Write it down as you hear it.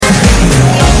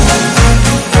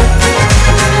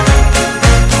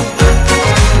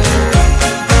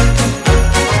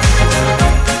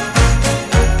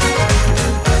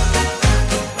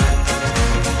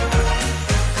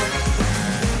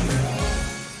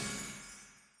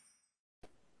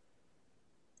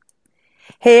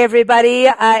Hey, everybody.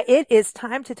 It is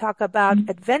time to talk about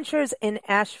adventures in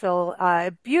Asheville,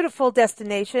 a beautiful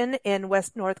destination in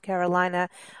West North Carolina,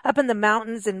 up in the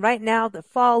mountains. And right now, the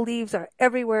fall leaves are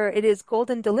everywhere. It is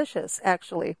golden delicious,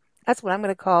 actually. That's what I'm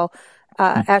going to call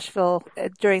Asheville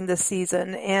during this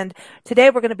season. And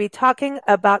today we're going to be talking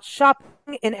about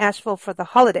shopping in Asheville for the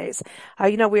holidays.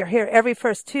 We're here every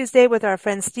first Tuesday with our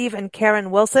friends Steve and Karen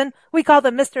Wilson. We call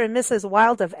them Mr. and Mrs.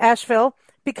 Wild of Asheville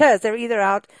because they're either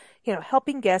out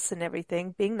helping guests and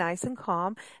everything, being nice and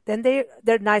calm. Then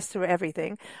they're nice through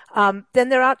everything. Then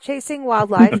they're out chasing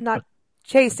wildlife, not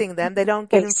chasing them. They don't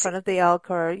get in front of the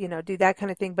elk or, do that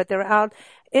kind of thing, but they're out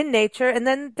in nature, and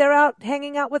then they're out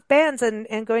hanging out with bands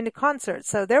and going to concerts.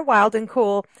 So they're wild and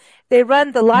cool. They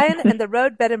run the Lion and the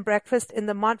Road Bed and Breakfast in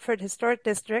the Montford Historic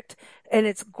District, and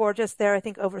it's gorgeous there. I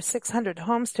think over 600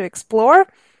 homes to explore.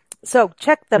 So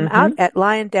check them out at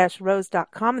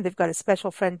lion-rose.com, and they've got a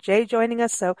special friend, Jay, joining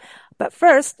us. But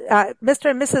first, Mr.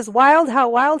 and Mrs. Wild, how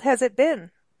wild has it been?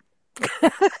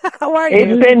 How are you?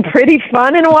 It's been pretty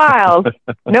fun and wild.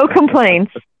 No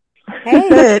complaints.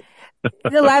 Hey,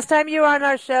 the last time you were on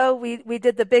our show, we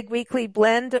did the big weekly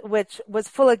blend, which was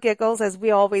full of giggles, as we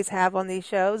always have on these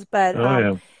shows. But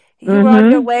you were on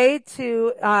your way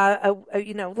to,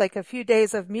 like a few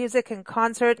days of music and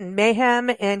concert and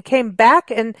mayhem, and came back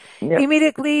and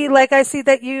immediately, I see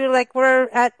that you were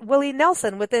at Willie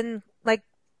Nelson within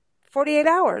 48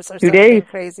 hours or 2 something days.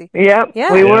 crazy. Yep,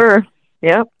 Yeah. we were.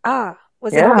 Yep.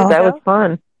 Was it a good that show? was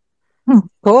fun.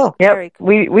 Cool. Yep. Very cool.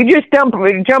 We just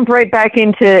jump right back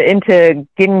into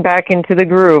getting back into the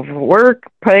groove.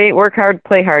 Work hard,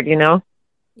 play hard.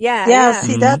 Yeah.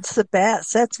 See, that's the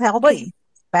best. That's healthy.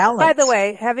 Balance. By the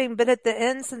way, having been at the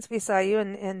inn since we saw you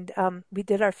and we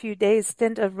did our few days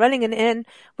stint of running an inn,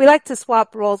 we like to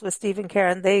swap roles with Steve and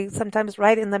Karen. They sometimes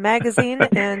write in the magazine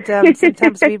and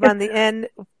sometimes we run the inn.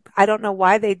 I don't know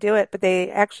why they do it, but they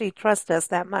actually trust us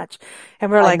that much. And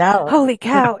we're like, holy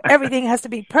cow, everything has to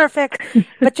be perfect.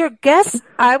 But your guests,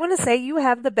 I want to say you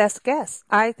have the best guests.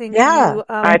 I think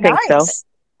I think so.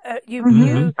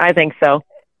 I think so.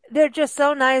 They're just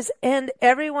so nice, and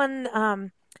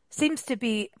everyone seems to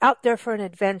be out there for an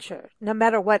adventure, no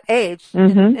matter what age.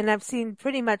 And I've seen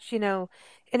pretty much,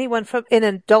 anyone from in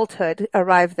adulthood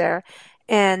arrive there.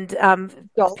 And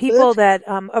people that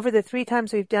over the 3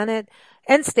 times we've done it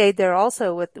and stayed there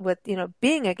also with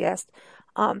being a guest,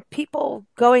 people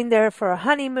going there for a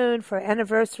honeymoon, for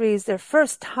anniversaries, their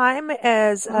first time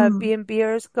as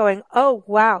B&Bers, going, oh,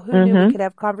 wow, who knew we could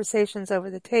have conversations over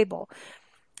the table?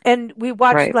 And we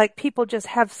watched people just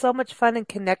have so much fun and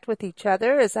connect with each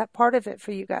other. Is that part of it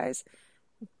for you guys?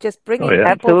 Just bringing people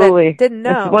Absolutely. that didn't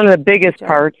know. It's one of the biggest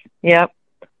parts. Yep.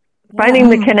 Finding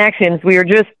the connections. We were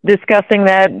just discussing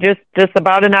that just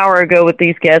about an hour ago with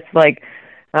these guests.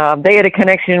 They had a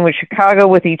connection with Chicago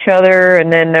with each other,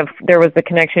 and then there was the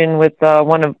connection with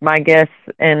one of my guests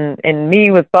and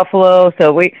me with Buffalo.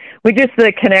 So we just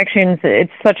the connections.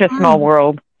 It's such a small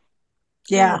world.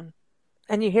 Yeah.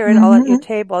 And you hear it all at your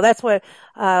table. That's what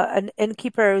an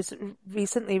innkeeper who's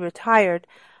recently retired,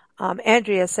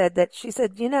 Andrea, said that she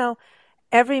said,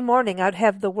 every morning I'd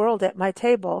have the world at my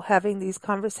table having these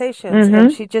conversations.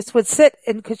 And she just would sit,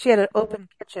 and because she had an open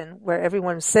kitchen where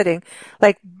everyone was sitting,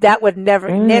 that would never,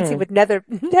 Nancy would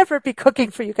never be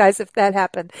cooking for you guys if that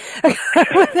happened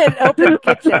with an open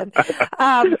kitchen.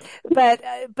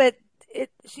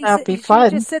 She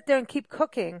would just sit there and keep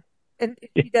cooking. And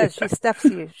she does. She stuffs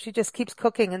you. She just keeps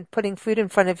cooking and putting food in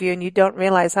front of you, and you don't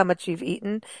realize how much you've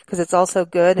eaten because it's all so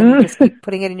good, and you just keep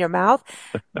putting it in your mouth.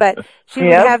 But she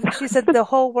would have. She said the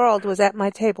whole world was at my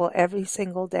table every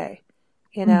single day.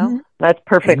 That's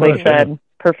perfectly said.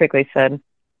 Perfectly said.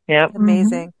 Yeah.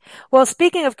 Amazing. Well,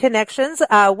 speaking of connections,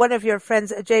 one of your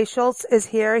friends, Jay Schultz, is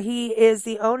here. He is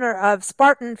the owner of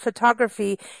Spartan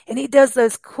Photography, and he does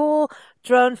those cool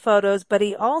drone photos, but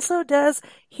he also does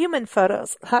human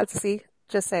photos. See,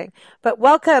 just saying. But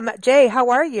welcome, Jay. How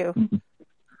are you?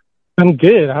 I'm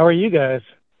good. How are you guys?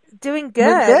 Doing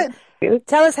good.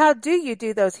 Tell us, how do you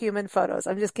do those human photos?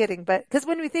 I'm just kidding, but because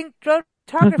when we think drone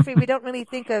photography, we don't really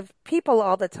think of people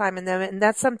all the time in them, and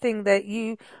that's something that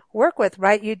you work with,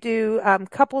 right? You do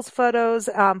couples photos,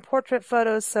 portrait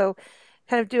photos, so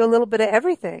kind of do a little bit of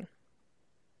everything.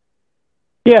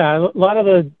 Yeah, a lot of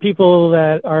the people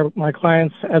that are my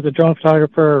clients as a drone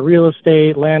photographer are real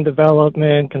estate, land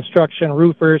development, construction,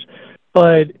 roofers.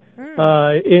 But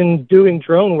in doing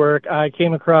drone work, I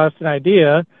came across an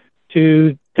idea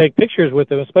to take pictures with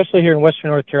them, especially here in Western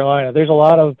North Carolina. There's a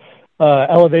lot of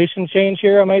elevation change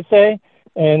here, I might say.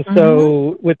 And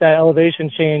so with that elevation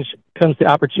change comes the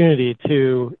opportunity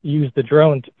to use the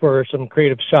drone for some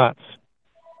creative shots.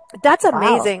 That's Wow.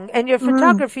 amazing. And your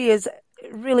photography is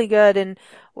really good. And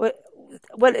what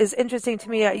is interesting to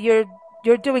me,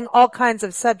 you're doing all kinds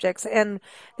of subjects, and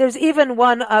there's even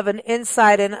one of an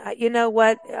inside. And you know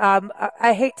what?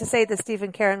 I hate to say this, Steve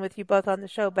and Karen, with you both on the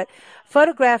show, but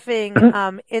photographing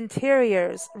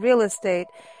interiors, real estate,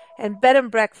 and bed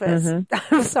and breakfast, Mhm.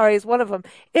 I'm sorry, is one of them,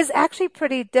 is actually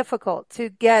pretty difficult to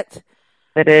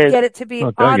It is. get it to be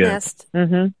I'll tell you. honest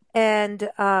Mhm. and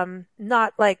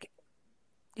not like,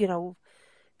 you know,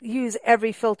 use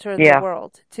every filter in the Yeah,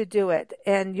 world to do it.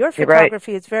 And your you're right.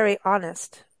 photography is very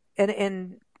honest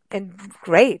and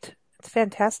great. It's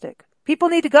fantastic. People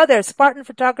need to go there,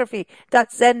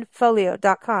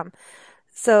 spartanphotography.zenfolio.com.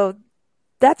 So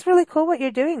that's really cool what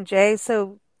you're doing, Jay.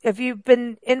 So have you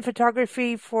been in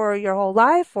photography for your whole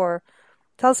life, or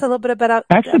tell us a little bit I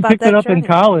actually about picked it that up in journey?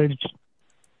 college.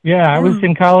 Yeah, I was Yeah. Mm.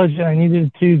 in college and I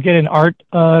needed to get an art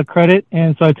credit,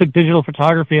 and so I took digital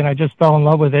photography and I just fell in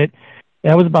love with it.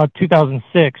 That was about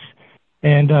 2006,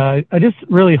 and I just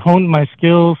really honed my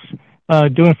skills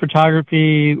doing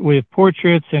photography with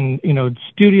portraits and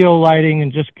studio lighting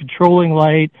and just controlling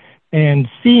light and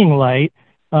seeing light,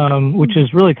 which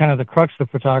is really kind of the crux of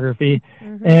photography.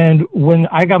 Mm-hmm. And when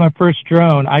I got my first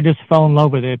drone, I just fell in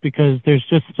love with it because there's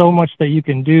just so much that you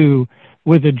can do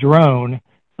with a drone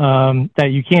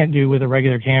that you can't do with a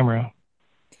regular camera.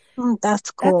 That's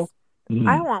cool. That's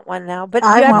I Mm. want one now, but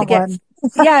I you have to want get one.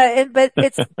 yeah, but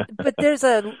there's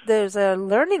a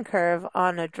learning curve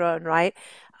on a drone, right?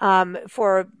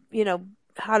 For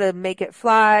how to make it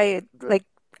fly. Like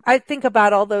I think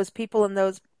about all those people in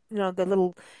those the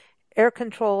little air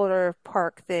controller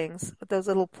park things, those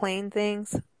little plane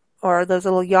things, or those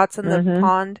little yachts in the Mhm.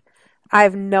 pond. I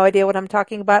have no idea what I'm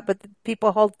talking about, but the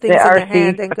people hold The things in their RC.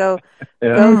 hand and Yeah. go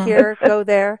Mm. here, go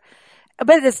there.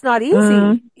 But it's not easy.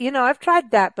 Mhm. I've tried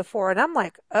that before and I'm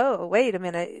like, oh, wait a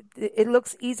minute. It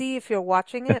looks easy if you're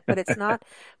watching it, but it's not.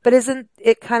 But isn't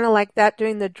it kind of like that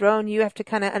doing the drone? You have to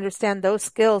kind of understand those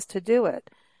skills to do it.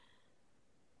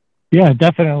 Yeah,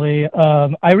 definitely.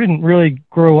 I didn't really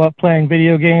grow up playing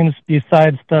video games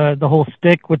besides the whole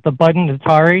stick with the button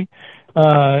Atari,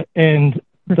 and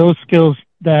those skills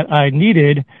that I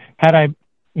needed had I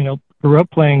grew up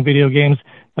playing video games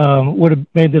would have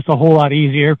made this a whole lot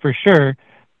easier for sure.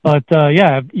 But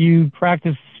yeah, you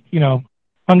practice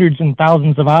hundreds and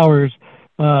thousands of hours.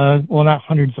 Well, not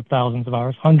hundreds of thousands of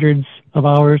hours, hundreds of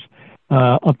hours,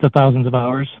 up to thousands of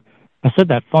hours. I said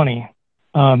that funny.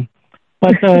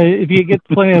 But if you get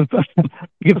plenty of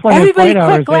you get plenty of Everybody flight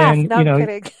hours quick laugh. in, No, I'm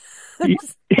kidding. you,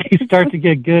 you start to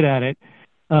get good at it.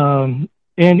 And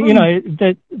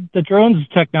Mm. the drones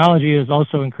technology is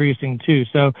also increasing too,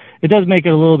 so it does make it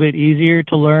a little bit easier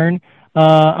to learn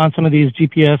on some of these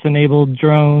GPS enabled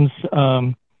drones.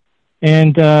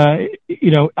 And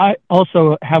I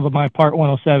also have my Part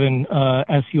 107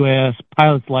 SUAS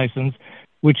pilot's license,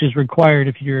 which is required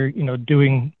if you're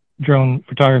doing drone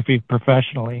photography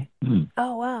professionally. Mm.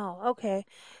 Oh, wow. Okay.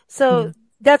 So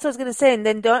that's what I was going to say. And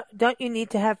then don't you need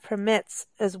to have permits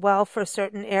as well for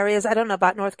certain areas? I don't know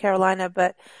about North Carolina,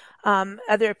 but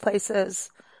other places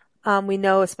we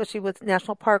know, especially with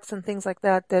national parks and things like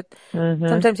that, that Mhm.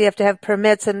 sometimes you have to have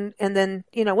permits and then,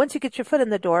 once you get your foot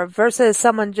in the door versus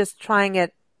someone just trying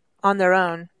it on their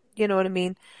own, you know what I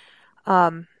mean?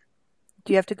 Um,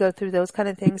 do you have to go through those kind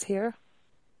of things here?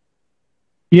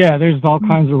 Yeah, there's all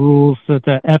kinds of rules that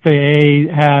the FAA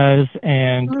has,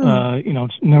 and Mm.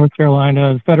 North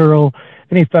Carolina,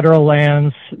 any federal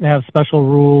lands they have special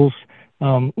rules.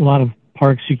 A lot of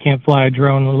parks you can't fly a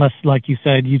drone unless, like you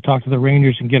said, you talk to the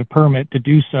rangers and get a permit to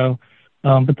do so.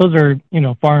 But those are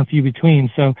far and few between.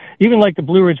 So even like the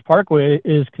Blue Ridge Parkway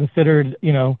is considered,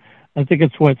 I think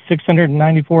it's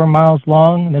 694 miles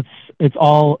long. And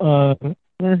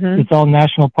Mhm. it's all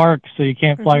national parks, so you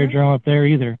can't fly your Mm-hmm. drone up there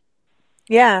either.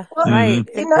 Yeah, Well, right.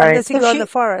 Hmm. Right. Unless you go if in the you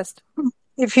forest.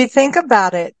 think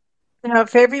about it,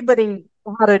 if everybody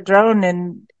had a drone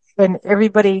and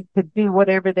everybody could do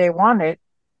whatever they wanted,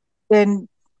 then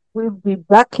we'd be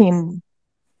ducking.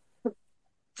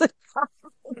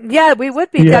 Yeah, we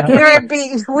would be Yeah.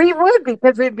 ducking. We would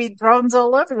because there'd be drones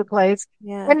all over the place.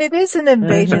 Yeah. And it is an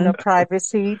invasion Mhm. of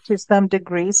privacy to some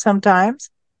degree sometimes.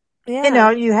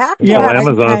 Yeah. You have to Until Yeah. have some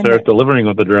Amazon kind starts of, delivering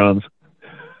with the drones.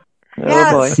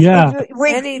 Oh boy. yes, Yeah. Anything to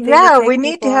we take need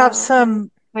to people have out,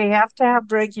 right? we have to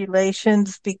have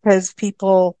regulations because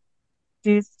people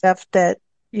do stuff that,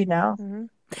 you know, Hmm.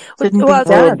 shouldn't Well, I be was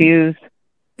Or gonna, done. abused.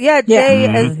 yeah, Yeah. Jay,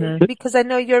 as Hmm. Mhm. because I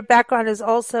know your background is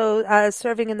also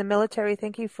serving in the military.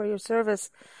 Thank you for your service.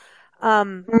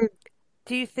 Um, Mm.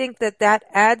 do you think that that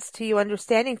adds to you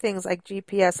understanding things like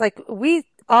GPS? Like we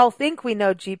all think we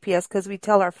know GPS because we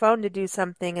tell our phone to do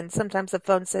something, and sometimes the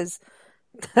phone says,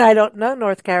 I don't know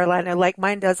North Carolina, like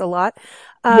mine does a lot.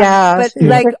 Yeah. But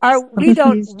like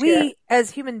Confused, yeah. we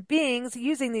as human beings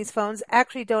using these phones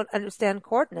actually don't understand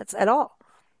coordinates at all,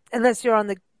 unless you're on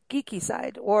the geeky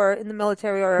side or in the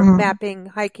military or Mm, mapping,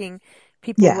 hiking,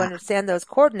 people who yeah. understand those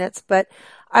coordinates. But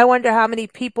I wonder how many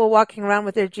people walking around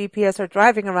with their GPS or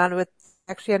driving around with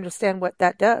actually understand what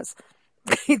that does.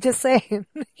 Just saying,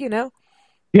 you know?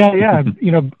 Yeah, yeah.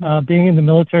 Being in the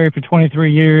military for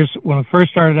 23 years, when I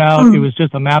first started out, it Mm, was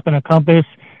just a map and a compass.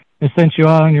 It sent you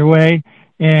out on your way.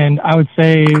 And I would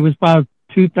say it was about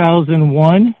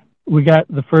 2001 we got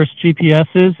the first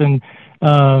GPSs, and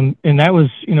that was,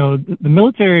 the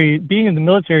military. Being in the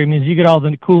military means you get all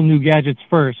the cool new gadgets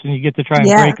first, and you get to try and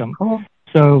yeah. break them. Cool.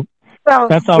 So Well,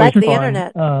 that's always Like the fun.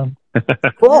 internet.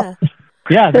 cool. Yeah.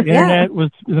 Yeah, the Yeah. internet was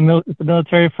the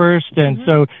military first, and Hmm.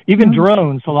 so even Mm,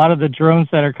 drones. A lot of the drones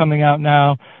that are coming out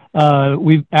now,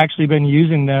 we've actually been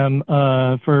using them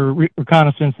for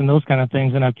reconnaissance and those kind of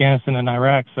things in Afghanistan and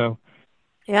Iraq. So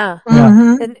Yeah. yeah,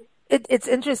 mm-hmm. And it's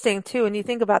interesting too when you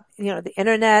think about, the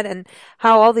internet and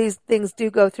how all these things do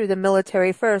go through the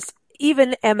military first,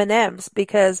 even M&Ms,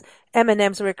 because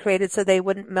M&Ms were created so they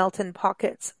wouldn't melt in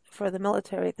pockets for the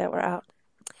military that were out.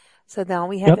 So now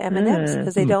we have yep. M&Ms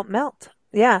because they Hmm. don't melt.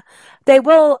 Yeah. They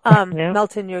will Yep.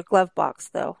 melt in your glove box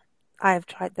though. I have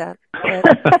tried that, but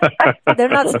they're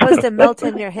not supposed to melt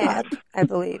in your God, hand, I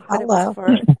believe, but it was hello.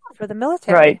 for the Right.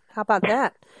 military. How about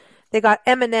that? They got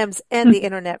M&Ms and the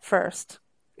internet first,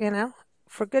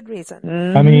 for good reason.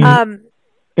 I Mhm. mean, Um,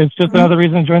 it's just Mhm. another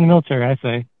reason to join the military. I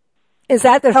say. is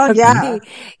that the Oh, yeah. okay?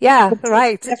 Yeah, It's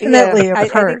right. Yeah, definitely a I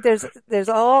think perk. there's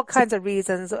all It's a, kinds of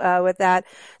reasons with that.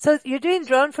 So you're doing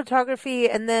drone photography,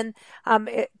 and then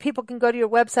people can go to your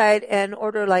website and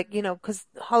order because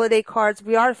holiday cards.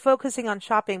 We are focusing on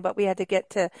shopping, but we had to get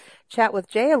to chat with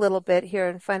Jay a little bit here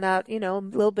and find out a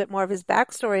little bit more of his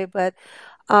backstory. But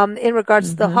in regards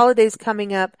to the Mhm. holidays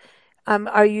coming up,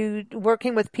 are you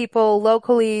working with people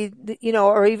locally,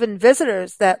 or even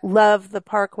visitors that love the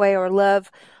Parkway or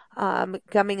love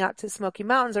coming out to Smoky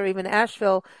Mountains or even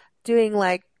Asheville, doing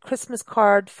like Christmas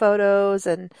card photos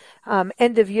and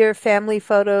end of year family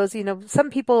photos? Some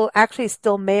people actually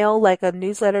still mail like a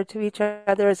newsletter to each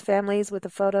other as families with a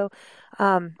photo.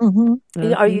 Um,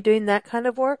 mm-hmm. are you Mhm. doing that kind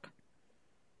of work?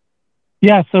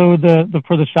 Yeah, so the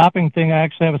for the shopping thing, I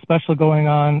actually have a special going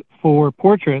on for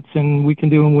portraits, and we can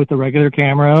do them with a regular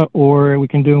camera, or we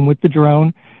can do them with the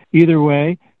drone. Either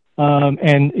way,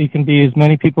 and it can be as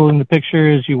many people in the picture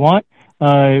as you want.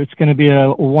 It's going to be a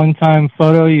one-time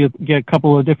photo. You get a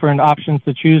couple of different options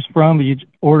to choose from. You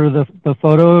order the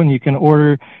photo, and you can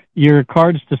order your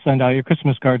cards to send out, your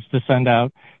Christmas cards to send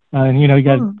out, and you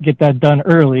got to Mm, get that done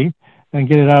early and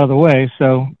get it out of the way.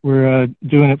 So we're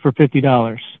doing it for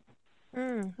 $50.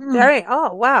 mm.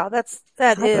 Oh wow, that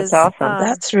That's is awesome.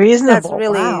 That's that's reasonable.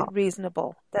 really Wow.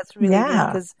 reasonable. That's really reasonable Yeah.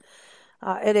 because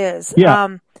it is. Yeah.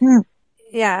 Mm,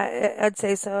 Yeah, I'd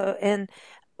say so. And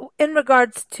in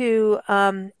regards to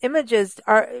images,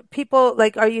 are people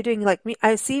are you doing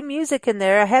I see music in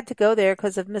there. I had to go there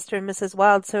because of Mr. and Mrs.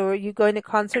 Wild. So are you going to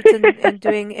concerts and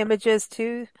doing images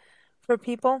too for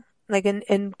people, like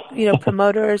in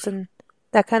promoters and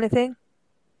that kind of thing?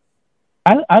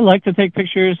 I like to take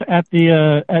pictures at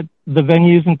the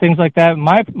venues and things like that.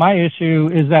 My issue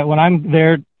is that when I'm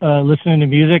there listening to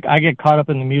music, I get caught up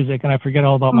in the music and I forget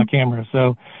all about my mm. camera.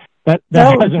 So that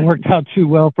Oh, hasn't worked out too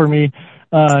well for me.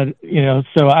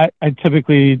 So I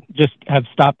typically just have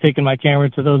stopped taking my camera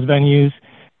to those venues.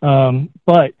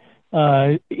 But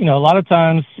a lot of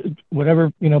times,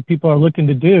 whatever people are looking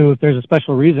to do, if there's a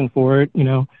special reason for it,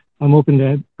 I'm open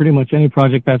to pretty much any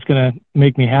project that's going to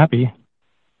make me happy.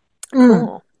 mm,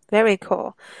 Cool. Very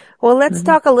cool. Well, let's Mhm.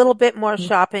 talk a little bit more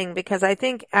shopping because I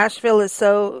think Asheville is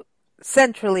so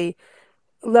centrally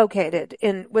located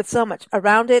in with so much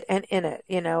around it and in it,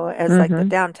 as like the Mhm.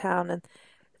 downtown and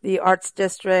the arts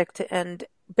district, and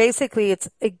basically it's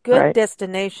a good Right.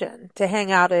 destination to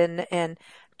hang out in and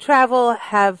travel,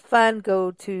 have fun,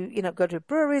 go to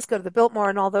breweries, go to the Biltmore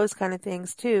and all those kind of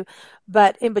things too.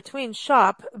 But in between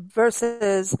shop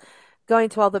versus going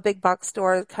to all the big box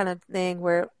store kind of thing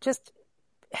where just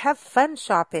have fun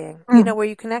shopping, mm. where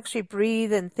you can actually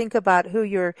breathe and think about who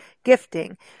you're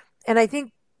gifting. And I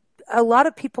think a lot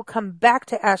of people come back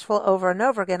to Asheville over and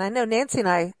over again. I know Nancy and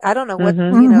I don't know what,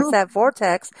 Mhm. it's Mm-hmm. that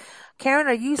vortex. Karen,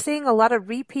 are you seeing a lot of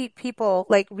repeat people,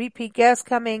 like repeat guests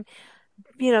coming?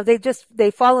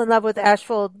 They fall in love with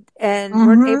Asheville and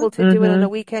weren't Mm-hmm. able to do it in a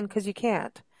Mhm. weekend because you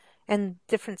can't. And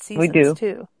different We seasons do.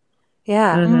 too.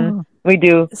 Yeah. Mhm. Mm. We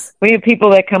do. We have people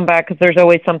that come back because there's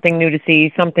always something new to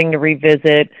see, something to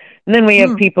revisit. And then we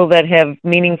have people that have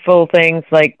meaningful things,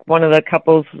 like one of the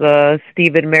couples,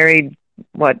 Steve had married,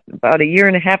 about a year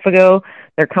and a half ago.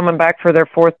 They're coming back for their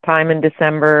fourth time in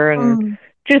December, and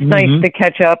just nice to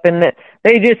catch up. And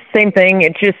they just, same thing,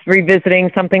 it's just revisiting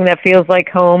something that feels like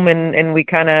home, and we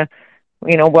kind of,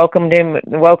 welcome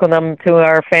them to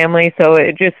our family. So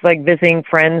it's just like visiting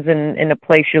friends in a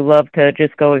place you love to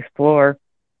just go explore.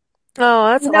 Oh,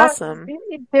 that's awesome.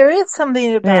 There is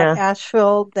something about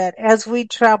Asheville that as we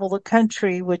travel the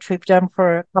country, which we've done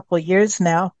for a couple of years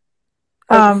now,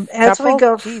 as we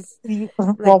go,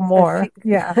 more,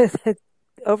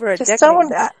 over a just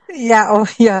decade.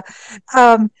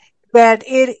 That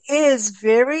it is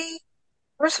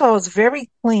first of all, it's very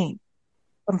clean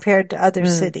compared to other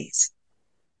cities.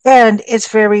 And it's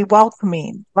very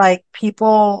welcoming. Like,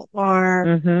 people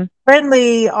are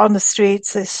friendly on the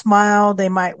streets. They smile. They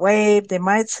might wave. They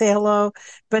might say hello,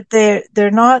 but they're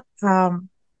not,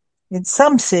 in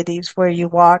some cities where you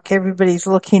walk, everybody's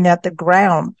looking at the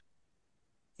ground.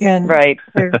 And, right.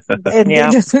 They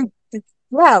just,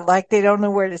 like they don't know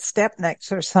where to step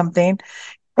next or something.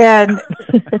 And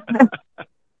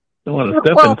don't want to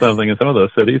step in something in some of those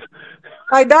cities.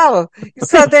 I know.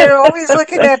 So they're always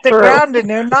looking at the ground, and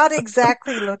they're not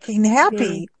exactly looking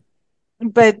happy.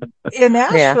 But in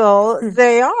Asheville,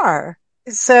 they are.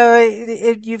 So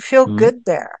you feel good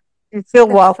there. You feel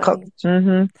welcomed.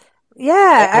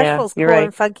 Asheville's cool right.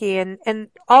 and funky, and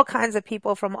all kinds of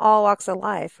people from all walks of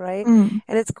life, right? And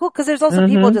it's cool because there's also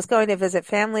people just going to visit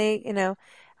family,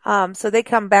 so they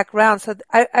come back around. So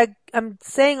I'm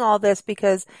saying all this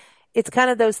because it's kind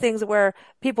of those things where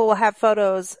people will have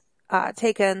photos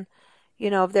taken,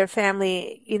 of their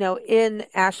family, in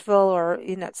Asheville or,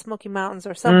 Smoky Mountains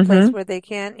or someplace where they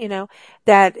can,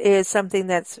 that is something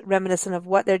that's reminiscent of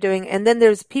what they're doing. And then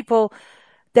there's people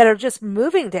that are just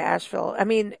moving to Asheville. I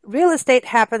mean, real estate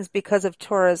happens because of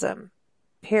tourism,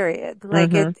 period.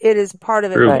 Like it is part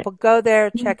of it. True. People go there,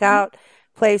 check out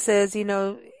places,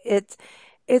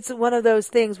 it's one of those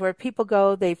things where people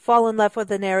go, they fall in love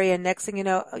with an area, and next thing you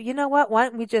know what? Why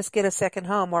don't we just get a second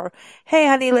home? Or, hey,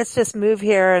 honey, let's just move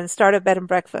here and start a bed and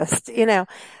breakfast.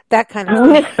 That kind of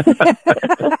thing.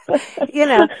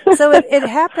 So it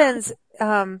happens,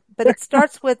 but it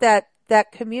starts with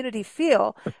that community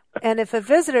feel. And if a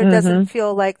visitor doesn't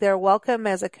feel like they're welcome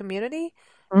as a community,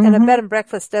 and a bed and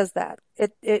breakfast does that,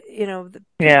 the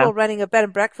people running a bed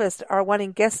and breakfast are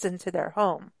wanting guests into their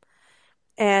home.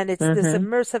 And it's this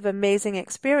immersive, amazing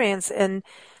experience. And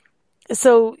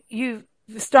so you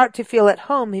start to feel at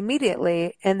home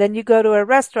immediately. And then you go to a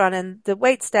restaurant and the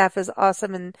wait staff is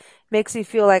awesome and makes you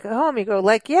feel like at home. You go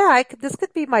like, this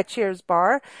could be my Cheers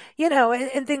bar,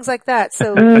 and things like that.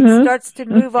 So it starts to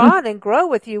move on and grow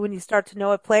with you when you start to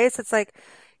know a place. It's like,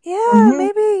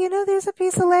 maybe, there's a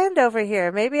piece of land over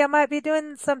here. Maybe I might be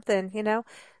doing something,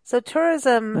 So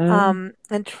tourism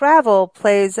and travel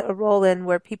plays a role in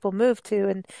where people move to.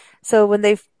 And so when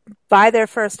they buy their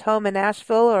first home in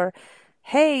Asheville, or,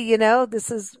 hey,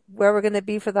 this is where we're going to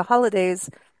be for the holidays,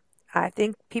 I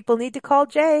think people need to call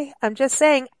Jay. I'm just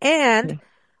saying. And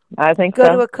I think go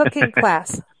to a cooking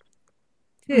class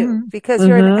too, because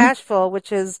you're in Asheville,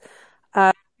 which is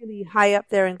really high up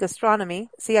there in gastronomy.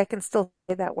 See, I can still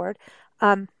say that word.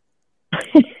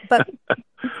 But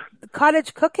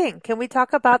cottage cooking, can we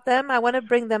talk about them? I want to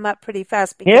bring them up pretty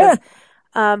fast because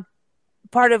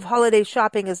part of holiday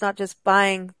shopping is not just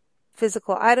buying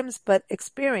physical items, but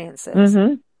experiences.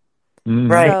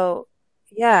 Right. So,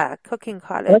 cooking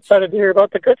cottage. I'm excited to hear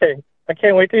about the cooking. I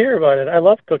can't wait to hear about it. I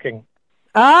love cooking.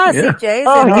 See, Jay.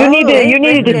 You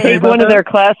need to take one of their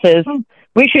classes.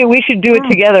 We should do it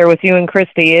together with you and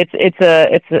Christy. It's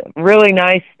a really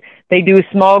nice. They do a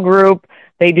small group.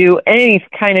 They do any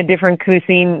kind of different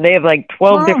cuisine. They have like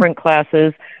 12 different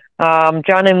classes.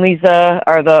 John and Lisa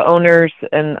are the owners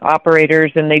and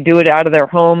operators, and they do it out of their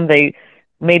home. They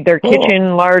made their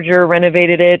kitchen larger,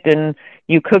 renovated it, and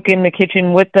you cook in the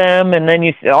kitchen with them, and then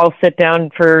you all sit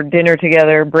down for dinner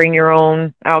together. Bring your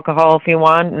own alcohol if you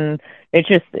want, and it's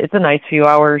a nice few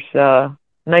hours.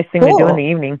 Nice thing to do in the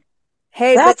evening.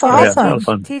 Hey, that's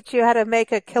awesome. Teach you how to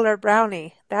make a killer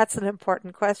brownie. That's an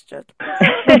important question.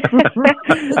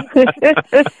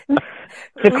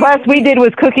 The class we did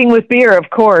was cooking with beer, of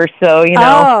course. So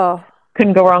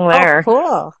couldn't go wrong there.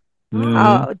 Oh, cool.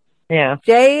 Oh, yeah.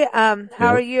 Jay, how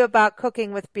are you about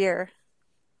cooking with beer?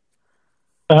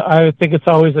 I think it's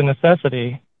always a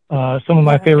necessity. Some of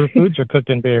my favorite foods are cooked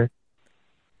in beer.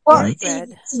 Well,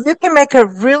 you can make a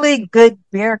really good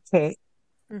beer cake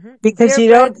because beer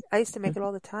you bread, don't. I used to make it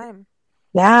all the time.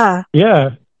 Yeah.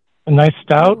 Yeah. A nice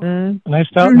stout. Mm-hmm. A nice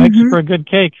stout makes for a good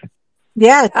cake.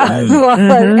 Yeah, it does.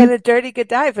 And a dirty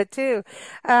Godiva too.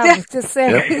 Just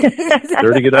saying.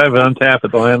 Dirty Godiva on tap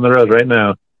at the Line on the Road right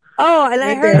now. Oh, and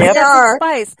I heard There it we has some are.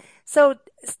 spice. So,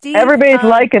 Steve, Everybody's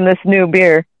liking this new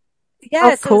beer.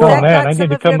 yeah. Oh, So, cool. has Oh that man, got I some need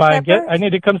to of your come by and peppers? I need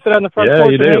to come sit on the front Yeah,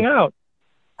 porch you and do. hang out.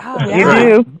 Oh, You Yeah.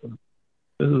 do.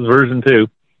 This is version 2.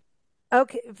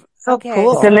 okay. Oh, Okay.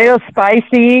 cool. It's a little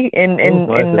spicy and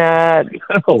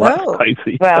A lot Oh.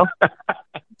 spicy. well,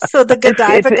 So the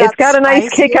Godiva it's got a nice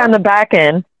kick spicier? on the back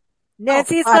end.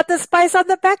 Nancy's Oh, got the spice on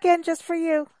the back end just for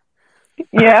you.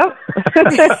 Yeah.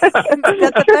 It's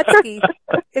got the Betsky.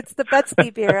 It's the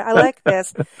Betsky beer. I like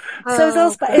this. So, is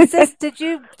those, okay. is this?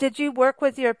 Did you work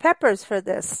with your peppers for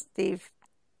this, Steve?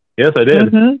 Yes, I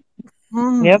did.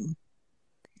 Mm-hmm. Yep.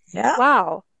 Yeah.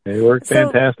 Wow. It worked So,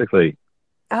 fantastically.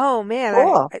 oh man,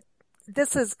 Cool.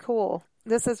 this is cool.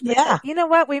 This is, Yeah. you know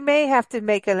what? We may have to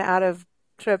make an out of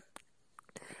trip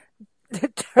A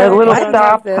turn little of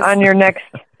stop this. on your next.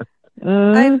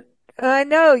 Mm, I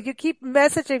know you keep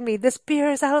messaging me. This beer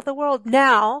is out of the world.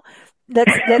 Now,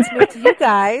 let's move to you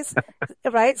guys,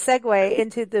 right? Segue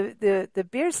into the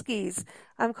beer skis.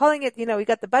 I'm calling it. We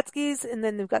got the butt skis, and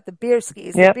then we've got the beer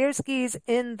skis. Yep. The beer skis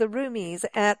in the roomies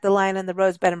at the Lion and the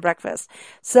Rose Bed and Breakfast.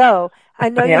 So I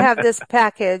know you Yeah. have this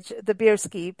package, the beer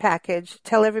ski package.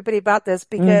 Tell everybody about this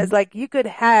because, like, you could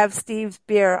have Steve's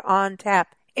beer on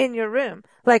tap in your room.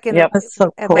 Like, in Yep. That's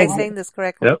so am I cool. saying this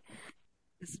correctly? Yep.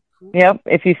 Yep.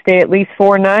 If you stay at least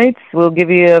 4 nights, we'll give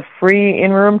you a free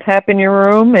in-room tap in your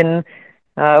room, and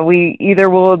we either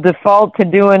will default to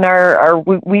doing our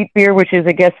wheat beer, which is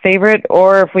a guest favorite,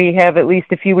 or if we have at least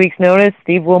a few weeks' notice,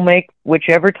 Steve will make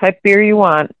whichever type beer you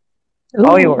want.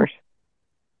 All Ooh. yours.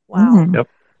 Wow. Mm. Yep.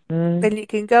 Then you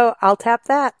can go, I'll tap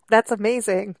that. That's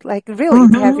amazing. Like, really,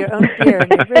 to have your own beer in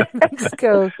your room and just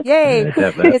go, yay. I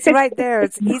tap that. It's right there.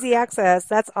 It's easy access.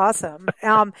 That's awesome.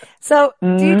 So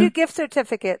do you do gift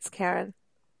certificates, Karen?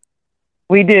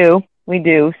 We do.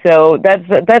 So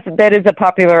that is a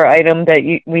popular item that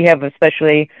we have,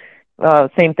 especially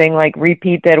same thing like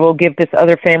repeat that we'll give this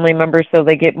other family member so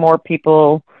they get more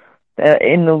people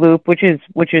in the loop, which is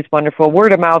wonderful.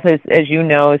 Word of mouth is, as you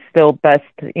know, is still best.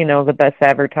 The best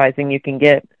advertising you can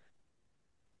get.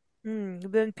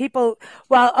 Then people,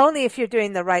 well, only if you're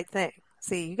doing the right thing.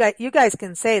 See, you guys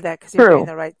can say that because you're True. doing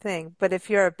the right thing. But if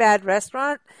you're a bad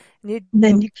restaurant and you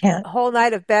Then you can't. a whole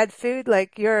night of bad food,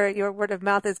 like your word of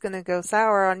mouth is going to go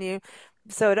sour on you.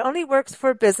 So it only works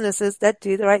for businesses that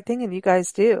do the right thing, and you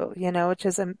guys do, which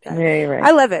is, Yeah, you're right.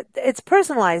 I love it. It's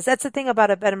personalized. That's the thing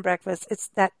about a bed and breakfast. It's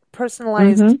that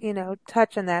personalized,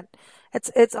 touch, and that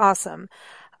it's awesome.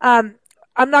 I'm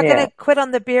not going to quit on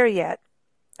the beer yet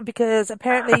because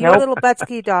apparently your Nope. little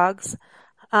Betsky dogs,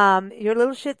 your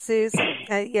little Shih Tzus,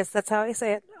 yes, that's how I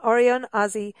say it, Oreo and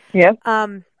Ozzy, Yep.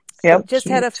 Yep. just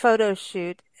had a Cute. photo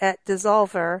shoot at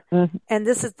Dissolver, and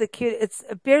this is the cute. It's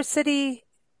a Beer City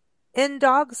in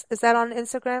Dogs. Is that on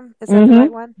Instagram? Is that the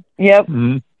right one? Yep.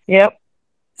 Mm-hmm. Yep.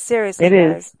 Seriously, It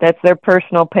is. guys. That's their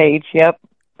personal page. Yep.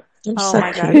 They're Oh so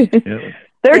my gosh. cute. Yeah.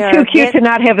 They're They too are cute to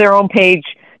not have their own page.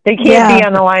 They can't Yeah. be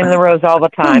on the Line of the Rose all the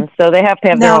time, so they have to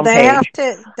have their No, own they have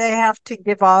page. to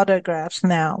give autographs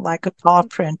now, like a paw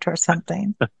print or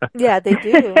something. Yeah, they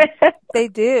do. They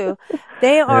do. They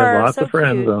They have are lots so of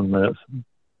friends cute. on this.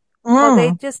 Well,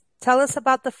 they Mm. just tell us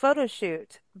about the photo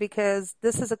shoot because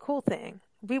this is a cool thing.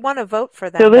 We want to vote for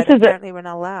So them, this but is apparently we're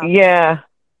not allowed. yeah.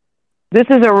 This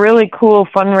is a really cool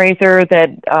fundraiser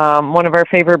that one of our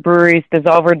favorite breweries,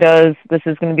 Dissolver, does. This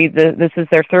is going to be this is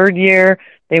their 3rd year.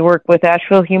 They work with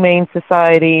Asheville Humane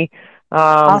Society.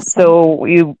 Awesome. So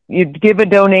you give a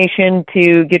donation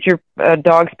to get your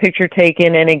dog's picture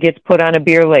taken, and it gets put on a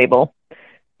beer label.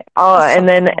 That's so And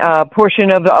then cool. a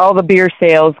portion of all the beer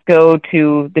sales go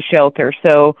to the shelter.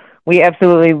 So we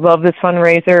absolutely love this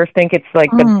fundraiser. Think it's like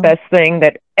the Mm. best thing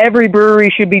that every brewery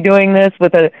should be doing this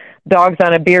with dogs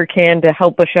on a beer can to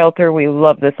help a shelter. We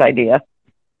love this idea.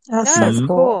 That's That so is Mhm.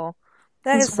 cool. cool.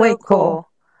 That It's is way so cool. cool.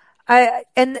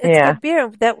 And it's Yeah. good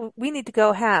beer that we need to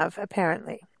go have,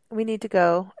 apparently. We need to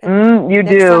go. You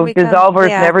Next time do. we come, Dissolver is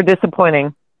yeah. never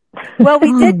disappointing. Well,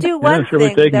 we did Mm. do Yeah, one sure, we're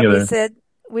thing taking that you we there. said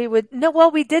we would. No,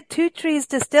 well, we did Two Trees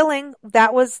Distilling.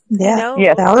 That was, Yeah,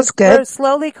 Yes. that was we're good.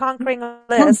 slowly conquering a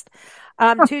list.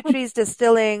 Two Trees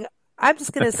Distilling. I'm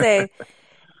just going to say,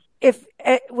 if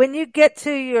when you get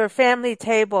to your family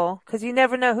table, because you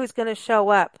never know who's going to show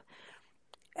up,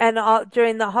 and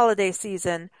during the holiday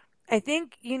season, I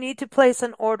think you need to place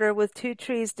an order with Two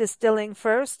Trees Distilling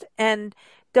first, and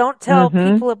don't tell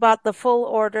Mm-hmm. people about the full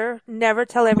order. Never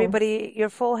tell Mm. everybody your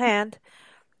full hand.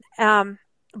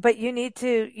 But you need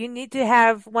to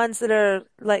have ones that are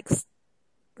like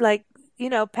like,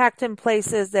 packed in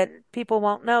places that people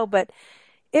won't know, but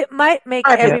it might make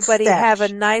Private everybody have a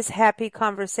stash. nice, happy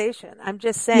conversation. I'm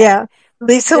just Yeah. saying.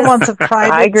 Lisa Just wants a I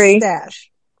private agree.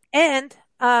 stash. and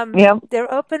Yep.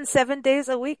 they're open 7 days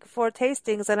a week for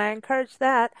tastings, and I encourage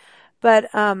that. But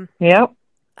Yep.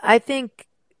 I think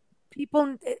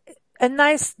people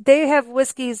they have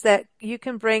whiskeys that you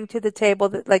can bring to the table,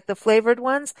 that like the flavored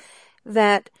ones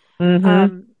that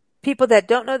Mhm. people that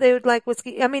don't know they would like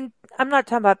whiskey. I mean, I'm not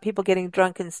talking about people getting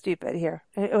drunk and stupid here.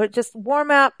 Or just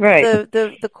warm up Right.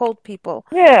 the cold people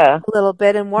Yeah. a little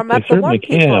bit and warm They up the certainly warm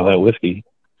can have people. that whiskey.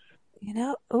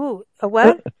 Ooh, a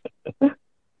what?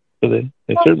 So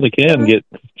they certainly can get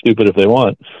stupid if they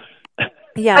want.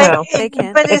 Yeah, But Well, they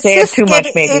can. if they have too much,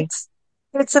 maybe.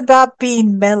 it's about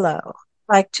being mellow.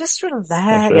 Like just That's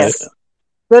right. relax.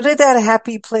 Go to that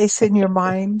happy place in your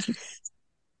mind.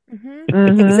 Hmm.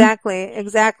 Mhm.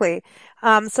 Exactly.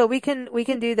 So we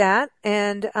can do that,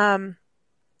 and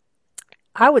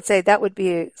I would say that would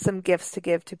be some gifts to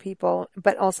give to people,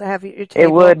 but also have at your It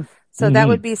table. would. So that Hmm.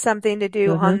 would be something to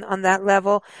do Mhm. on that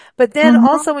level. But then Mm-hmm.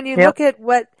 also when you Yep. look at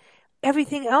what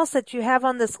everything else that you have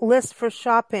on this list for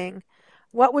shopping,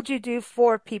 what would you do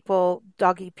for people,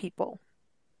 doggy people?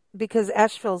 Because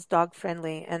Asheville's dog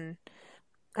friendly, and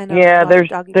I know a Yeah, lot of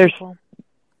doggy there's people.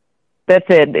 that's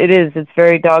it. It is. It's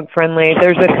very dog friendly.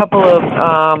 There's a couple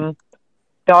of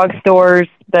dog stores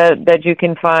that you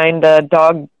can find. The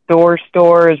Dog Door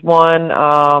Store is one.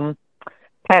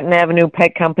 Patton Avenue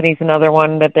Pet Company's another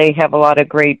one, that they have a lot of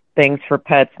great things for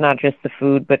pets, not just the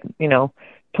food, but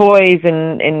toys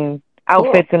and Cool.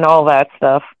 outfits and all that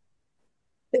stuff.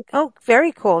 Oh,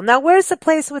 very cool. Now, where's the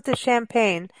place with the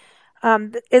champagne?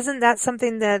 Isn't that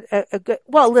something that a good?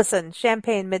 Well, listen,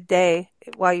 champagne midday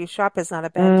while you shop is not a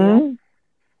bad deal. Hmm.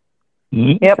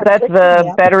 Hmm. Yep, For that's chicken, the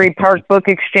yep. Battery Park Book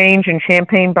Exchange and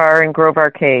Champagne Bar in Grove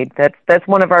Arcade. That's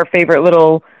one of our favorite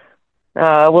little,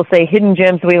 we'll say, hidden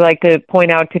gems we like to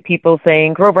point out to people,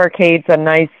 saying Grove Arcade's a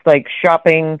nice like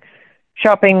shopping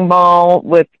mall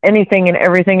with anything and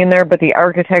everything in there, but the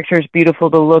architecture is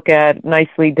beautiful to look at,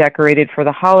 nicely decorated for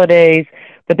the holidays.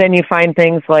 But then you find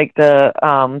things like the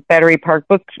Battery Park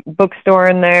bookstore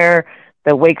in there,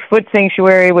 the Wake Foot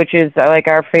Sanctuary, which is like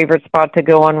our favorite spot to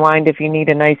go unwind if you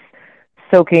need a nice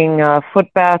soaking foot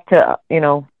bath to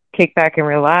kick back and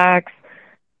relax.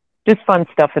 Just fun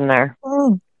stuff in there.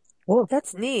 Mm. Cool.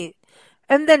 That's neat.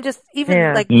 And then just even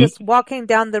Yeah. like just walking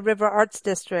down the River Arts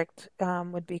District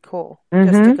would be cool.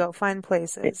 Just to Mhm. go find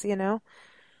places.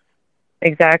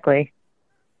 Exactly.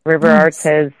 River Arts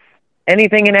Nice. has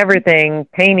anything and everything: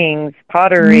 paintings, Mm.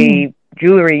 pottery,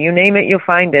 jewelry, you name it, you'll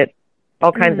find it.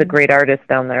 All kinds of Mm. great artists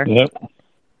down there. Yep.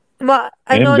 Well,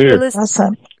 I know And on your beer. list.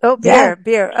 Awesome. Oh, Yeah.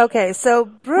 beer. Okay, so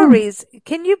Mm. breweries.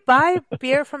 Can you buy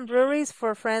beer from breweries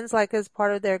for friends, like as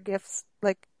part of their gifts?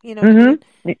 Like, you know what I mean?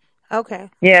 Mhm. Okay.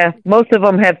 Yeah, most of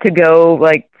them have to go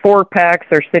like 4 packs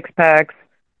or 6 packs.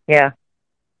 Yeah.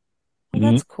 Well,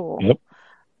 Hmm. that's cool. Yep.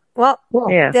 Well,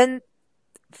 Cool. Yeah. then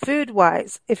food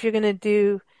wise, if you're going to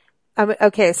do,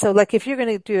 okay, so like if you're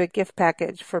going to do a gift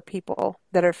package for people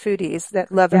that are foodies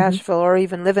that love Mhm. Asheville or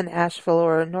even live in Asheville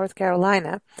or North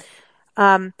Carolina,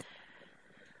 um,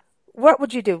 what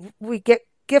would you do? We get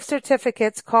gift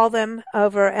certificates, call them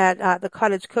over at the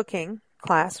cottage cooking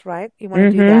class, right? You want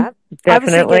to do Mhm. that.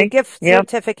 Obviously, get a Definitely. gift Yep.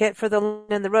 certificate for the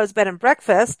in the Rose Bed and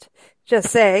Breakfast. Just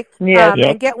say, Yes. Yep.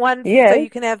 and get one so Yes. you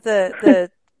can have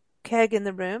the keg in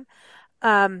the room.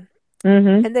 Um,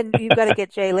 Mhm. and then you've got to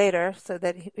get Jay later so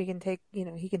that we can take,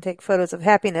 he can take photos of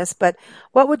happiness. But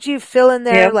what would you fill in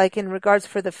there, Yep. like in regards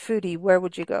for the foodie? Where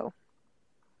would you go?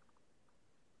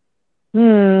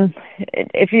 Hmm.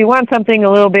 If you want something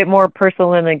a little bit more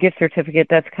personal than a gift certificate,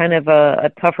 that's kind of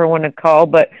a tougher one to call.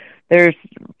 But there's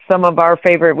some of our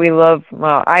favorite. We love.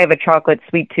 Well, I have a chocolate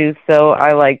sweet tooth, so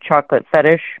I like chocolate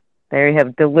fetish. They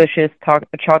have delicious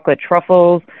chocolate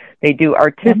truffles. They do Yummy.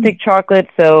 artistic chocolate,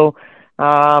 so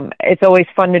it's always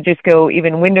fun to just go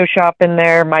even window shop in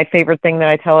there. My favorite thing that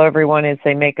I tell everyone is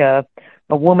they make a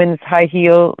woman's high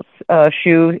heel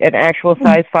shoe, an actual Mm.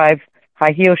 size 5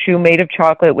 high heel shoe made of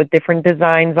chocolate with different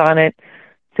designs on it.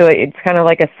 So it's kind of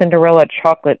like a Cinderella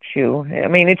chocolate shoe. I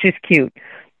mean, it's just cute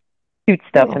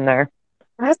stuff Cool. in there.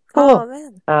 That's Oh cool.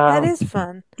 man, that Um, is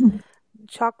fun. what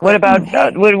Chocolate. about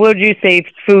Hey, what would you say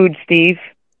food, Steve?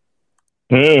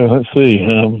 Yeah, let's see.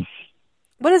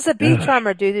 what does the bee Gosh,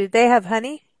 charmer do? Do they have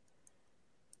honey?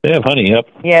 they have honey. Yep.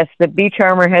 Yes, the Bee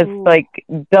Charmer has Ooh. like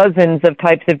dozens of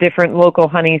types of different local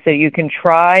honeys that you can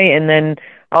try, and then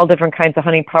all different kinds of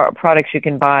honey products you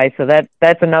can buy. So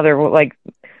that's another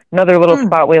little Mm.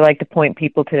 spot we like to point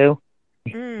people to.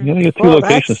 You Mm. only get two Well,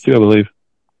 locations too, I believe.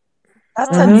 that's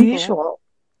Oh, that's Mhm. cool. unusual.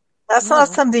 That's not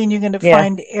Oh, something you're going to Yeah.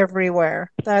 find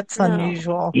everywhere. That's no.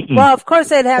 unusual. Mm-mm. Well, of course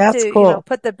they'd have That's to, cool.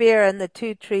 put the beer in the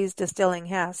Two Trees Distilling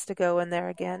House to go in there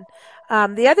again.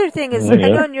 The other thing is, Oh, I yeah.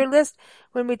 know in your list,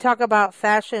 when we talk about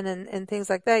fashion and things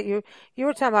like that, you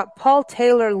were talking about Paul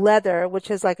Taylor Leather,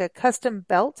 which is like a custom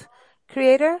belt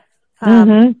creator. Um,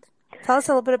 Mhm. Tell us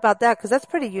a little bit about that because that's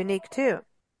pretty unique too.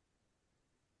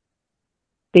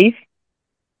 Steve?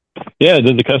 Yeah, I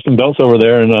did the custom belts over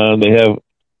there, and they have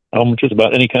just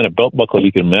about any kind of belt buckle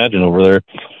you can imagine over there,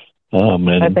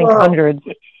 I and think Whoa. hundreds.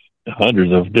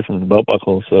 hundreds of different belt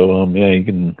buckles. So, yeah, you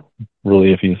can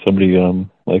really, if somebody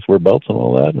likes to wear belts and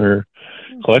all that, or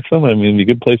collects them, I mean, it'd be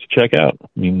a good place to check out.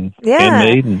 I mean, Yeah.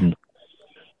 handmade and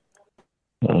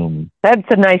That's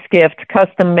a nice gift,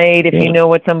 custom made. If you yeah. know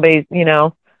what somebody's,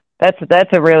 that's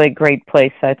a really great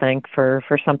place, I think, for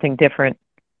something different.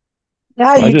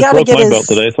 Yeah, I you just got to broke get my belt his.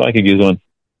 today, so I could use one.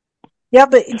 Yeah,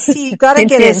 but see, you got to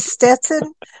Hint, get hint.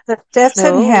 A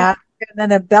Stetson No. hat, and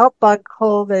then a belt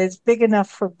buckle that is big enough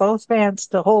for both hands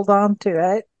to hold on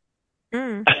to it.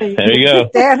 Mm. So you There can you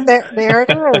go. stand there. There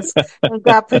it is. You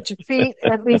got to put your feet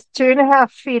at least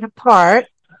 2.5 feet apart,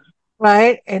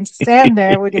 right? And stand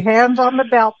there with your hands on the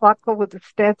belt buckle with the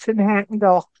Stetson hat and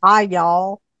go, "Hi,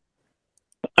 y'all."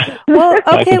 Well,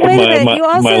 I okay, can put wait a minute. You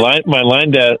also, my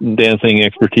dancing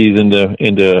expertise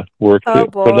into work oh too.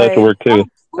 Put that to boy. work too.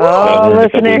 Oh, I cool. Oh, learned a listen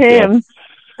couple to weeks ago. him.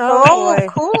 Oh Oh, boy.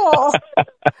 cool.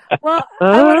 Well,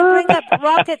 I want to Uh, bring up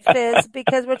Rocket Fizz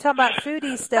because we're talking about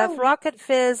foodie stuff. Rocket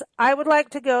Fizz, I would like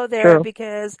to go there true.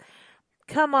 because,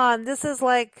 come on, this is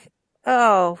like,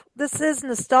 this is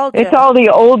It's nostalgia. all the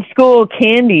old school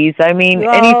candies. I mean,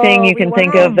 anything Oh, you we can want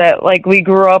think that. of Mm, that like we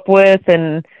grew up with,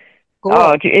 and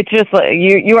cool. it's just like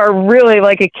you are really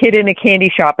like a kid in a candy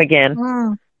shop again.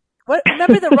 Mm, What,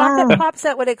 remember the rocket mm. pops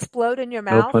that would explode in your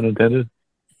No mouth? pun intended.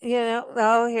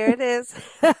 Oh, here it is.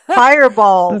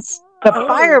 Fireballs. The Oh,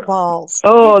 fireballs.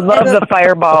 Oh, and love the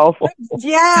fireballs.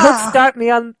 don't Yeah. start me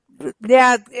on,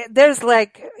 yeah, there's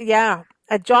like, yeah,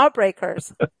 a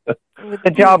jawbreakers with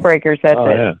The these, jawbreakers, that's Oh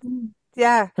it. yeah.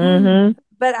 yeah. Mm. Mhm.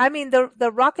 But I mean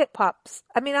the rocket pops.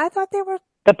 I mean I thought they were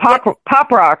The yeah,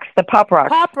 pop rocks, the pop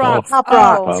rocks. pop Oh, rocks. Pop Oh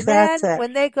rocks. pop. That's man, it.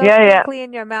 when they go Yeah, yeah. twinkly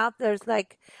in your mouth, there's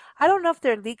like I don't know if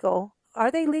they're legal.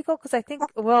 Are they legal? Because I think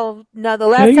well no, the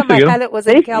Yeah, last you can time still I get them. had it was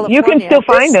in You can still California.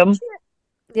 find them.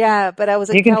 Yeah, but I was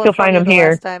in You can still find California them the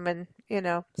here. last time, and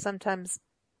sometimes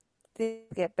they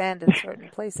get banned in certain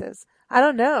places. I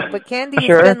don't know, but candy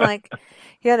has Sure. been like,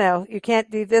 you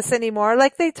can't do this anymore.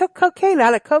 Like they took cocaine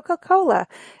out of Coca-Cola.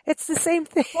 It's the same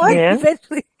thing. What? Yeah.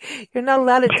 Eventually, you're not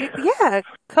allowed to do, yeah,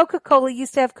 Coca-Cola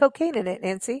used to have cocaine in it,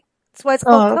 Nancy. That's why it's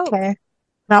called Oh, Coke. okay.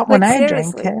 Not when Like I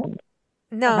drink seriously. it.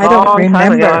 I No, don't Long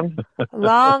time remember. ago.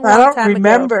 long, I long don't time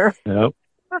ago. remember. Yep.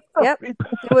 Yep.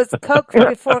 It was Coke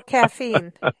before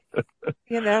caffeine.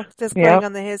 Just going Yep.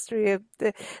 on the history of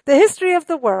the history of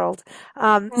the world.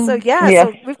 So Mm. yeah, Yes.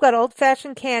 so we've got old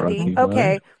fashioned Brought to candy. you by.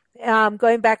 Okay.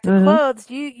 Going back to Mhm. clothes,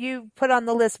 you put on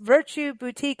the list Virtue,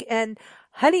 Boutique, and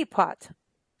Honey Pot.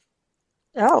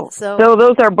 Oh, So, So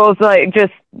those are both like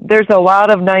just there's a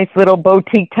lot of nice little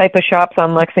boutique type of shops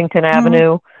on Lexington mm,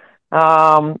 Avenue.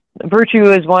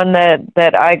 Virtue is one that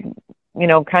I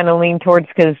kind of lean towards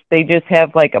because they just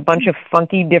have like a bunch of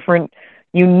funky different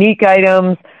unique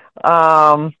items.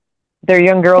 They're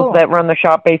young girls cool. that run the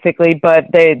shop basically, but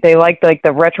they like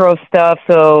the retro stuff,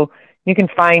 so you can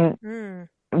find mm,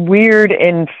 weird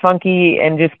and funky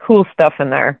and just cool stuff in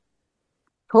there.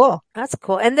 Cool. that's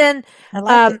cool. And then, I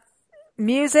like it. um,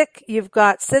 music, you've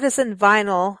got Citizen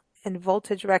Vinyl and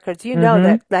Voltage Records. You know Mhm.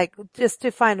 that, like, just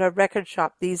to find a record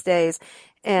shop these days.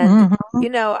 And, Hmm.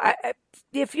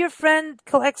 if your friend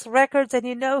collects records and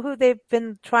you know who they've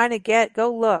been trying to get,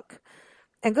 go look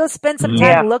and go spend some Mm-hmm.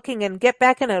 time Yeah, looking and get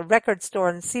back in a record store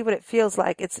and see what it feels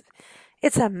like.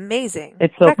 It's amazing.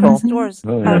 it's so Record cool. Hmm. stores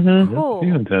Oh yeah. are Mhm. There's a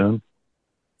few cool. in town.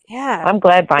 Yeah, I'm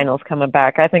glad vinyl's coming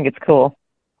back. I think it's cool.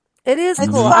 it is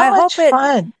It's cool. Mm-hmm. so much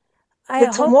fun. I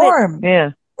It's hope it, warm.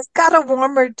 Yeah. It's got a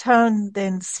warmer tone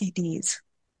than CDs.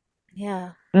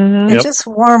 yeah, Mhm. It's Yep. just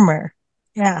warmer.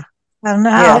 Yeah. I don't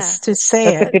know how Yes. yeah. else to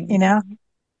say That's a it, good.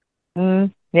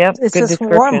 Yep. It's Good just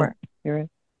description. warmer. You're right.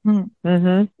 Mm.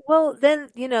 Mhm. Well, then,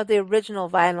 the original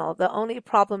vinyl. The only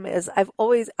problem is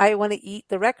I want to eat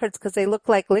the records because they look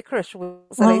like licorice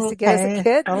wheels that I used to get as a Okay.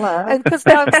 kid. Hello. And because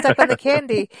now I'm stuck on the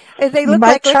candy and they You look might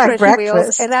like try licorice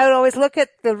wheels. And breakfast. I would always look at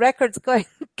the records going,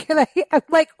 I'm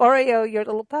like Oreo, your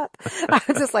little pup.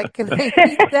 I'm just like, can I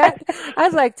eat that?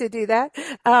 I'd like to do that.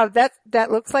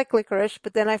 That looks like licorice,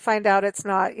 but then I find out it's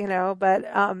not,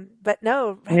 but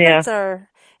no, Yeah. records are,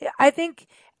 I think,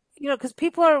 because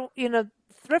people are,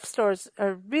 thrift stores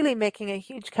are really making a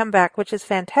huge comeback, which is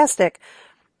fantastic.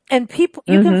 And people,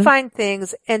 you can find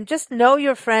things, and just know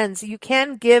your friends. You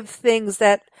can give things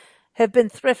that have been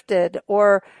thrifted,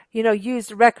 or,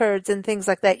 used records and things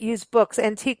like that, used books,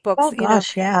 antique books. Oh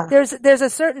gosh, yeah. There's a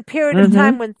certain period of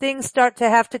time when things start to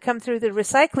have to come through the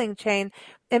recycling chain,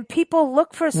 and people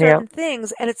look for certain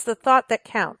things, and it's the thought that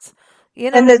counts.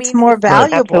 You know And what I it's mean? more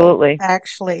valuable, Absolutely.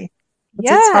 actually.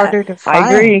 Yeah. It's harder to find.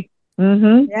 I agree.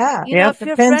 Yeah. If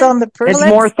your Depends friend on the person. It's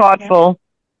more thoughtful.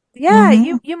 Yeah,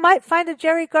 you might find a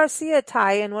Jerry Garcia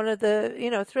tie in one of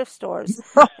the, thrift stores,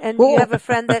 and you have a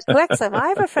friend that collects them. I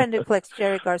have a friend who collects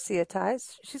Jerry Garcia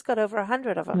ties. She's got over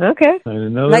 100 of them. Okay. I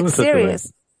didn't know that Like was such a thing.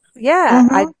 serious. Yeah,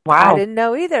 I Wow. didn't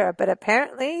know either, but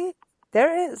apparently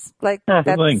there is. Like Huh.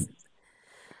 Good thing.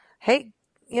 hey,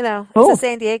 it's Cool. a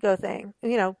San Diego thing.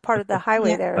 Part of the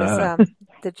highway there is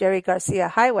the Jerry Garcia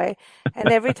Highway,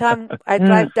 and every time I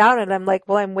drive down it, I'm like,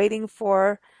 well, I'm waiting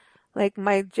for like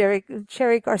my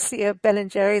Cherry Garcia Ben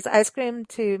and Jerry's ice cream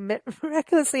to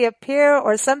miraculously appear,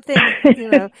 or something,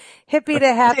 hippie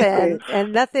to happen,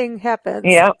 and nothing happens.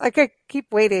 Yeah. Like I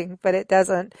keep waiting, but it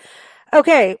doesn't.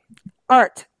 Okay,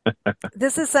 art.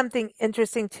 This is something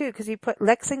interesting too, because you put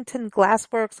Lexington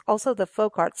Glassworks, also the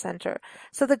Folk Art Center.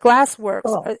 So the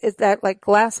Glassworks, is that like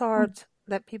glass art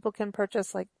that people can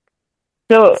purchase? Like,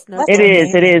 So Snow it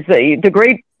is. Cone? It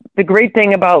is. The great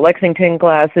thing about Lexington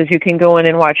Glass is you can go in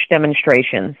and watch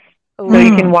demonstrations. So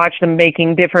you can watch them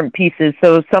making different pieces.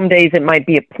 So some days it might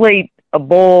be a plate, a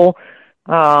bowl,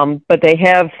 but they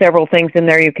have several things in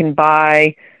there you can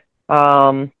buy.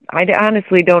 I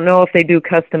honestly don't know if they do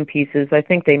custom pieces. I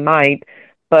think they might.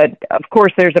 But, of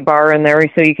course, there's a bar in there,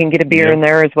 so you can get a beer in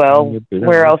there as well.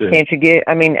 Where else can't you get?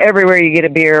 I mean, everywhere you get a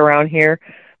beer around here.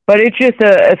 But it's just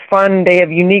a fun. They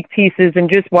have unique pieces, and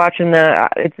just watching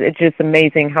it's just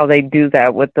amazing how they do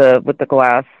that with the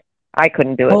glass. I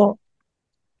couldn't do it.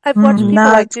 I've watched people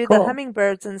like do cool. the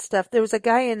hummingbirds and stuff. There was a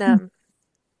guy in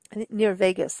near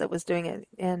Vegas that was doing it,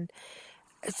 and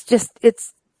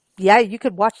you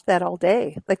could watch that all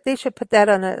day. Like they should put that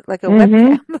on a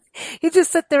webcam. You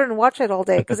just sit there and watch it all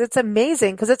day, because it's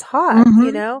amazing, because it's hot,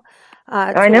 I know.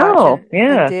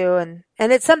 and do, and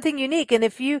it's something unique. And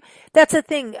that's the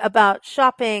thing about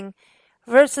shopping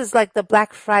versus like the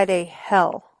Black Friday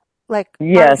hell. Like,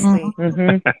 Yes.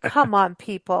 honestly, come on,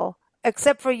 people.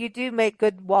 Except for you do make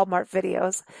good Walmart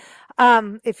videos.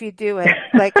 If you do it,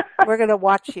 like, we're going to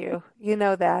watch you. You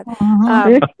know that.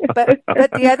 But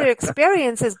the other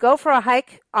experience is go for a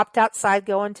hike, opt outside,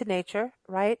 go into nature,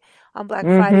 right? On Black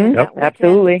Friday and that weekend.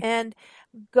 Absolutely. And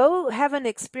go have an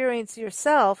experience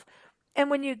yourself. And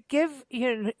when you give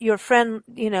your friend,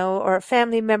 or a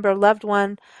family member, loved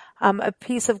one, a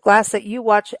piece of glass that you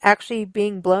watch actually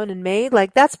being blown and made,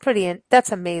 like that's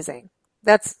amazing.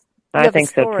 I think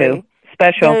so too.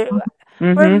 Special.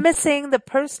 We're missing the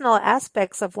personal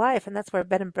aspects of life, and that's where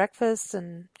bed and breakfast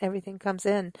and everything comes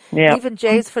in. Yeah. Even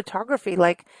Jay's photography,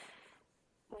 like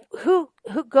who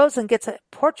goes and gets a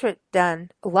portrait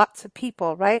done? Lots of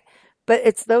people, right? But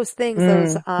it's those things,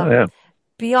 those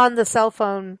beyond the cell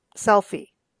phone selfie.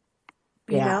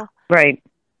 You know? Right.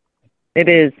 It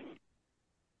is.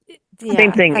 Yeah,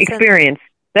 same thing. Experience.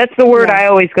 That's the word I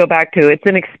always go back to. It's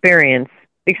an experience.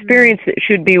 Experience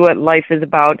should be what life is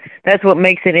about. That's what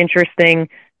makes it interesting,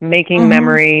 making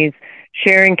memories,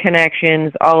 sharing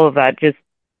connections, all of that. Just,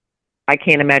 I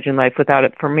can't imagine life without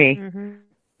it for me.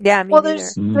 Yeah, me neither.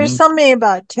 There's something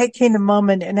about taking a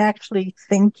moment and actually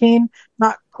thinking,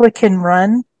 not click and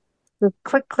run. Just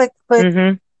click, click, click,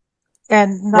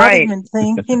 and not even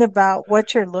thinking about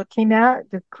what you're looking at.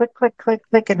 Just click, click, click,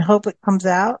 click, and hope it comes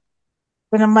out.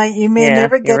 But you may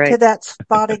never get to that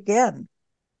spot again.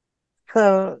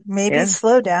 So maybe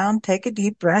slow down, take a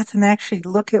deep breath, and actually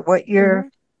look at what you're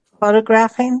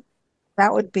photographing.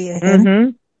 That would be a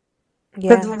hint.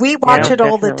 Because we watch it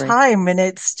all the time, and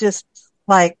it's just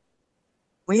like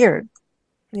weird.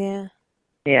 Yeah.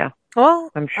 Yeah.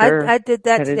 Well, I'm sure I did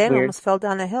that is today and weird. almost fell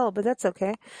down a hill, but that's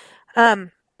okay.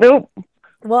 Nope.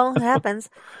 Well, it happens.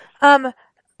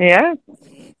 Yeah.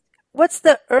 What's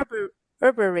the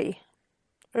herbiary?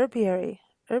 Herbiary.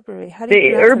 How do you The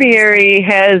pronounce it? herbiary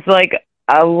has like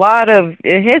a lot of,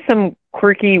 it has some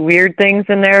quirky, weird things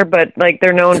in there, but like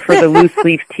they're known for the loose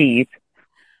leaf teas.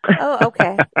 Oh,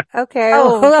 okay. Okay.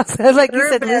 Well, like you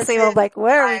said, Lucy, I'm like,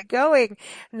 where are we going?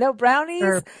 No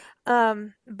brownies?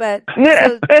 But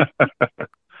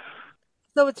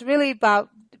so it's really about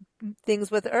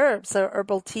things with herbs, so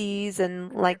herbal teas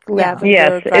and like lavender.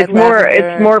 Yes, it's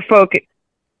more focused.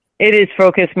 It is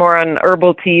focused more on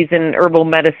herbal teas and herbal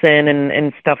medicine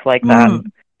and stuff like that.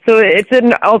 So it's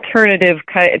an alternative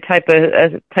type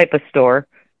of store.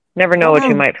 Never know what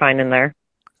you might find in there.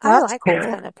 I That's like those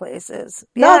cool. kind of places.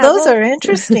 No, Yeah, those well, are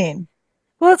interesting.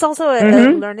 well, it's also a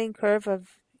Mhm. learning curve of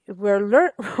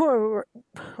we're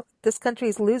this country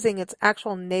is losing its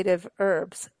actual native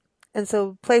herbs. And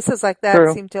so places like that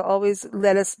True. seem to always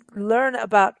let us learn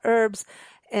about herbs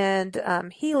and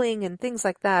healing and things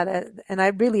like that. And I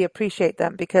really appreciate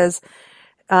them because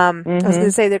I was going to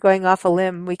Mhm. say they're going off a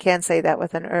limb. We can't say that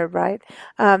with an herb, right?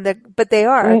 But they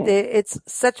are. Mm, It's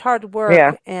such hard yeah.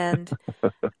 work. And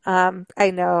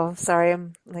I know, sorry,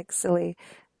 I'm like silly,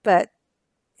 but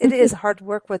it is hard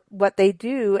work with what they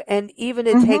do. And even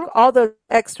to take Mm-hmm. all those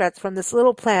extracts from this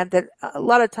little plant that a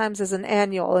lot of times is an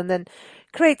annual and then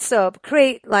create soap,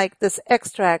 create like this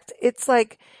extract. It's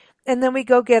like, and then we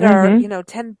go get our, Mhm.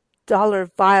 $10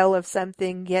 vial of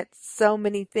something, yet so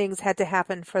many things had to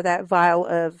happen for that vial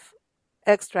of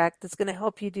extract that's going to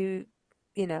help you do,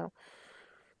 you know,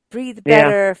 breathe Yeah.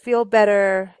 better, feel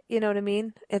better. You know what I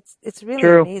mean? It's really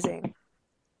True. amazing.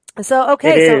 So, It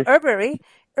okay, so is.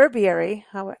 herbiary,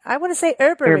 I want to say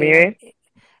herbary. Herbier.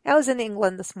 I was in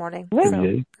England this morning, Yeah. so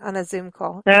Maybe. on a Zoom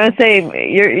call. I would say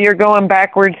you're going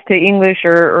backwards to English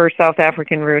or South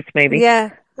African roots, maybe. Yeah,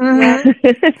 yeah.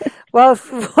 Mm-hmm. Well,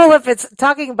 if it's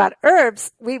talking about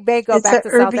herbs, we may go It's a back to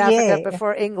South Africa herbier.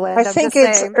 before I England. I'm think just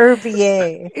it's saying.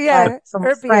 herbier, like Yeah, from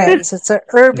herbiary. France. It's a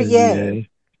herbier. Maybe.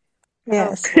 Oh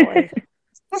Yes. boy.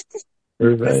 Just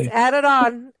Survey. add it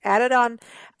on. Add it on.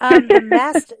 The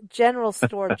massed general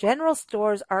store. General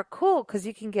stores are cool because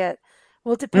you can get.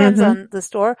 Well, it depends Mhm. on the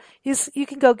store. You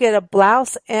can go get a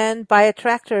blouse and buy a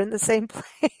tractor in the same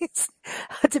place,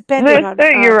 depending on.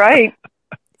 You're right.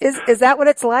 Is that what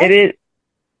it's It like? is.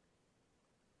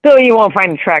 So you won't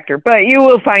find a tractor, but you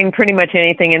will find pretty much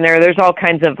anything in there. There's all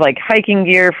kinds of like hiking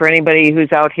gear for anybody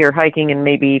who's out here hiking and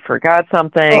maybe forgot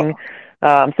something.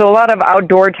 Oh, So a lot of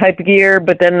outdoor type gear,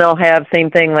 but then they'll have same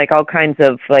thing like all kinds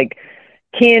of like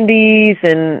candies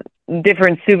and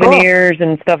different cool. souvenirs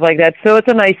and stuff like that. So it's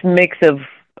a nice mix of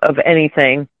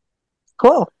anything.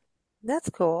 Cool. That's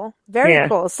cool. Very Yeah,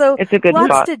 cool. So it's a good lots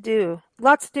spot. to do.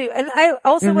 Lots to do. And I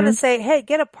also want to Mhm. say, hey,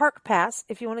 get a park pass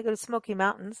if you want to go to Smoky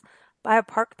Mountains. Buy a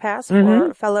park pass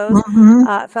Mhm. for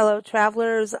Mm-hmm. fellow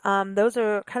travelers. Those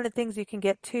are kind of things you can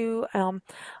get too.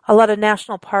 A lot of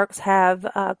national parks have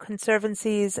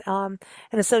conservancies and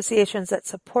associations that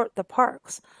support the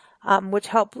parks, which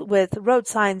help with road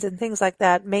signs and things like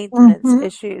that, maintenance Mm-hmm.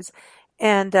 issues.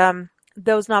 And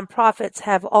those nonprofits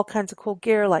have all kinds of cool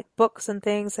gear like books and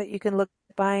things that you can look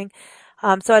at buying.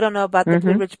 So I don't know about the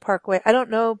Blue Mhm. Ridge Parkway. I don't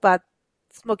know about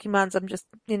Smoky Mountains. I'm just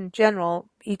in general,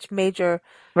 each major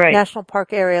Right. national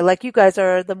park area. Like you guys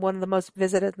are one of the most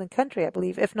visited in the country, I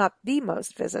believe, if not the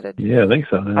most visited. Yeah, I think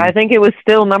so. I Yeah. think it was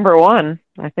still number one.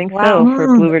 I think so Wow. for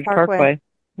Mm. Blue The Ridge Parkway. Parkway.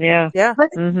 Yeah. Yeah. But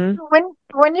Mhm.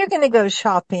 when you're going to go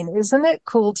shopping, isn't it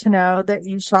cool to know that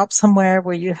you shop somewhere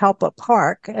where you help a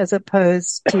park as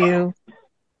opposed to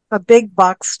a big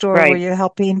box store where Right. you're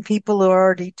helping people who are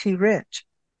already too rich?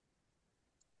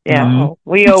 Yeah. Hmm. Uh-oh.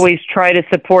 We always try to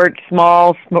support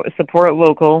small, support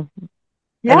local.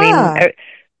 I mean, Yeah.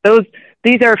 those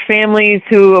these are families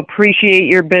who appreciate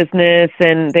your business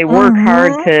and they work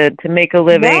hard Mm-hmm. to make a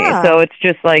living. Yeah. So it's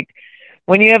just like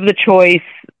when you have the choice,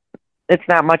 it's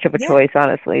not much of a Yeah. choice,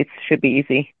 honestly. It should be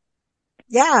easy.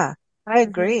 Yeah. I Hmm.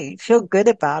 agree. Feel good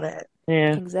about it.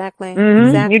 Yeah. Exactly. Mhm. You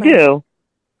Exactly. do.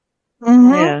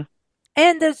 Mm-hmm. Yeah. Yeah.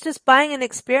 And there's just buying an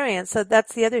experience. So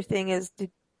that's the other thing is to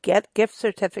get gift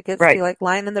certificates to Right. like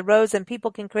line in the rows and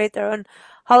people can create their own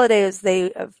holiday as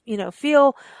they,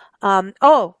 feel.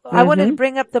 I wanted to Mhm.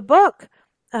 bring up the book,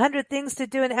 100 Things to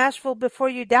Do in Asheville Before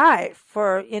You Die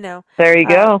There you uh,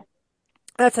 go.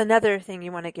 that's another thing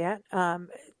you want to get.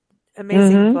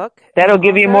 Amazing Mhm. book and That'll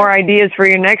give you more author. ideas for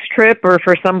your next trip or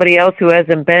for somebody else who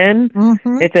hasn't been.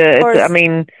 Mm-hmm. Or I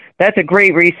mean, that's a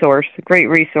great resource. A great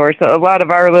resource. A lot of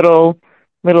our little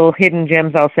hidden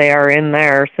gems, I'll say, are in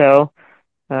there. So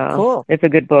Cool. it's a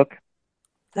good book.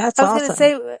 That's I was going to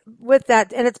awesome. say with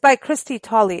that, and it's by Christy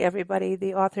Tolley, everybody,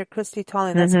 the author Christy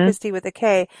Tolley, and that's Mhm. Christy with a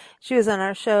K. She was on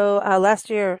our show last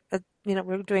year. We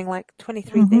were doing like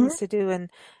 23 Mm-hmm. things to do in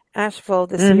Asheville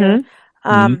this year,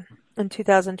 Mhm. Hmm. in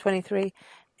 2023.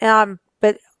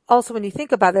 But also when you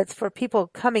think about it, it's for people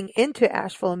coming into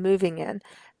Asheville and moving in.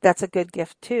 That's a good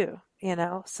gift too,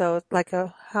 so like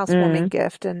a housewarming Mhm.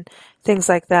 gift and things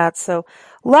like that. So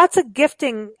lots of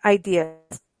gifting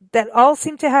ideas that all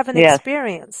seem to have an Yes.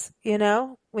 experience,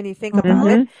 when you think about Mm-hmm.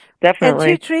 it. Mhm. And Two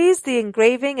Definitely. Trees, the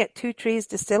engraving at Two Trees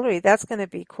Distillery, that's going to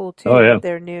be cool Oh too yeah. with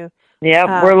their new Yep.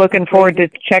 We're looking forward to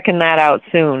engraving. checking that out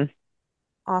soon,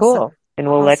 Cool. Awesome. and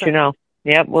we'll let you Awesome. know.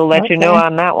 Yep. We'll let you know Okay.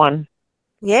 on that one.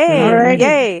 Yay. Mhm. Alrighty.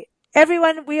 Yay.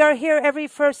 Everyone, we are here every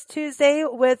first Tuesday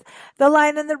with the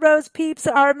Lion and the Rose peeps,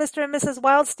 our Mr. and Mrs.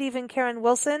 Wild, Steve and Karen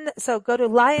Wilson. So go to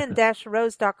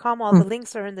lion-rose.com. All the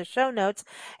links are in the show notes.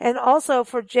 And also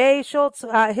for Jay Schultz,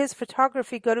 his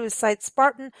photography, go to his site,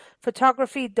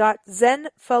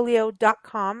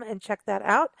 spartanphotography.zenfolio.com, and check that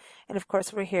out. And of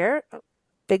course, we're here,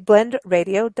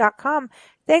 bigblendradio.com.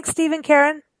 Thanks, Steve and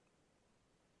Karen.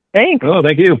 Thanks. Oh,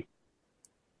 thank you.